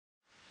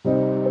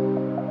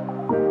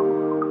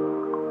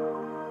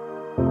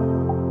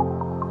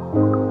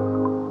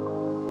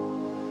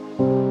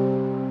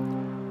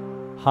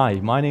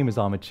Hi, my name is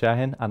Ahmed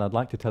Shahin, and I'd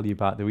like to tell you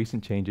about the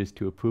recent changes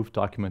to Approved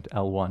Document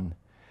L1.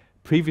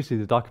 Previously,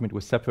 the document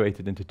was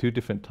separated into two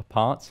different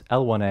parts,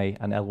 L1A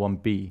and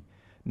L1B.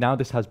 Now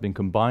this has been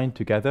combined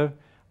together,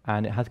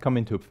 and it has come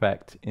into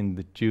effect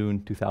in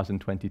June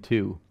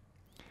 2022.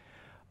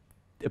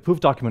 The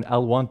Approved Document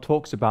L1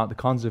 talks about the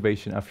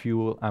conservation of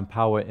fuel and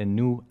power in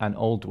new and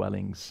old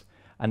dwellings,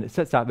 and it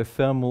sets out the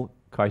thermal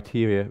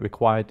criteria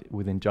required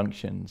within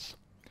junctions.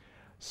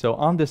 So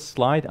on this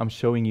slide, I'm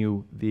showing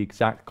you the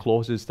exact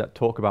clauses that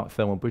talk about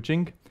thermal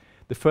bridging.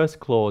 The first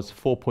clause,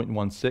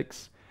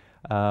 4.16,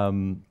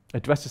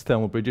 addresses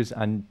thermal bridges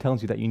and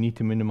tells you that you need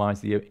to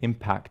minimize the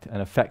impact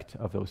and effect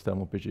of those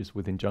thermal bridges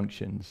within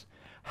junctions.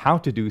 How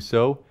to do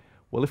so?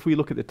 Well, if we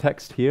look at the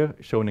text here,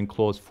 shown in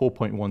clause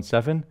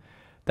 4.17,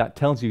 that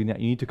tells you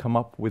that you need to come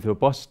up with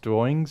robust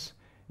drawings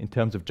in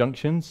terms of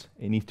junctions.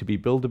 It needs to be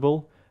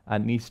buildable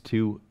and needs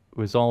to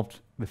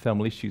resolve the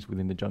thermal issues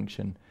within the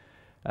junction.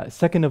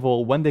 Second of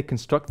all, when they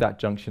construct that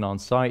junction on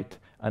site,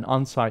 an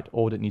on-site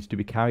audit needs to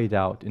be carried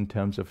out in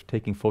terms of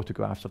taking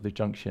photographs of the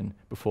junction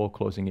before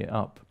closing it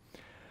up.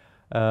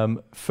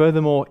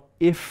 Furthermore,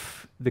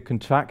 if the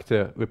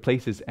contractor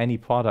replaces any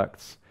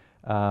products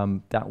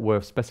that were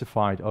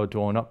specified or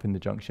drawn up in the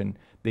junction,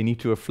 they need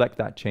to reflect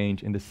that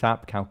change in the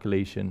SAP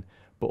calculation,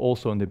 but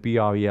also in the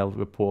BREL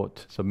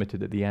report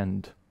submitted at the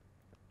end.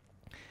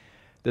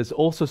 There's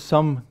also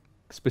some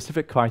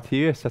specific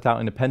criteria set out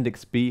in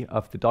Appendix B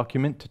of the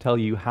document to tell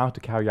you how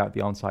to carry out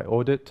the on-site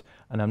audit,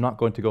 and I'm not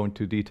going to go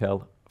into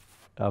detail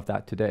of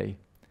that today.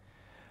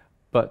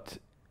 But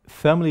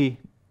thermally,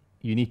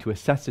 you need to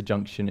assess a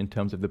junction in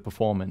terms of the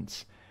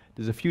performance.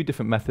 There's a few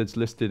different methods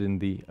listed in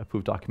the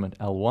Approved Document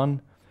L1,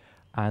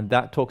 and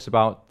that talks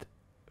about,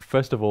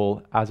 first of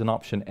all, as an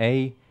option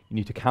A, you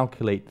need to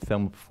calculate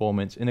thermal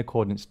performance in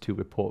accordance to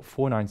Report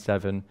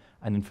 497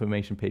 and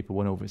Information Paper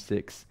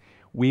 1/6.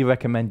 We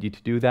recommend you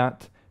to do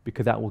that,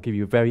 because that will give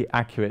you a very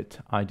accurate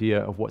idea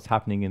of what's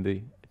happening in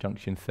the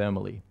junction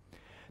thermally.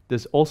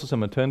 There's also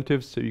some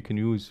alternatives, so you can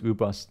use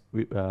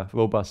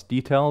robust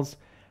details,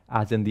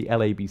 as in the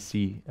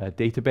LABC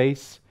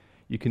database.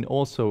 You can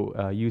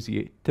also use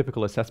the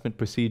typical assessment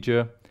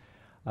procedure,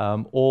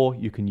 or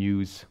you can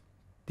use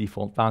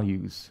default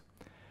values.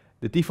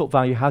 The default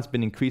value has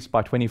been increased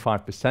by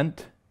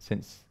 25%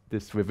 since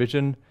this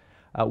revision.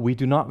 We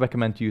do not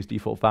recommend to use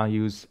default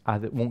values,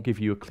 as it won't give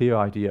you a clear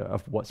idea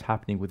of what's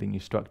happening within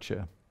your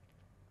structure.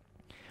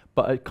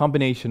 But a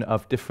combination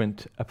of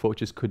different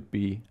approaches could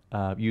be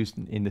used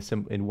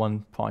in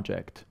one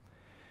project.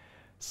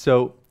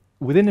 So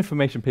within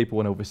Information Paper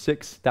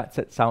 1/6, that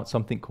sets out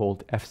something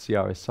called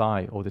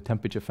FCRSI, or the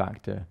temperature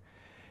factor.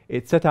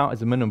 It's set out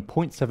as a minimum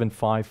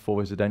 0.75 for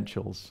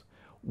residentials.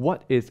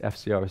 What is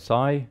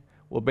FCRSI?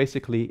 Well,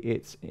 basically,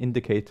 it's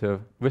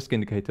risk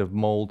indicator of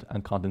mold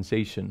and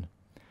condensation.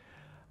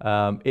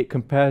 It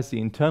compares the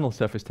internal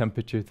surface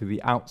temperature to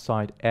the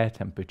outside air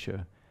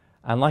temperature.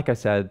 And like I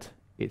said,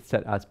 it's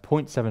set as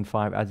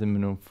 0.75 as a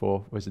minimum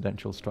for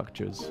residential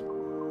structures.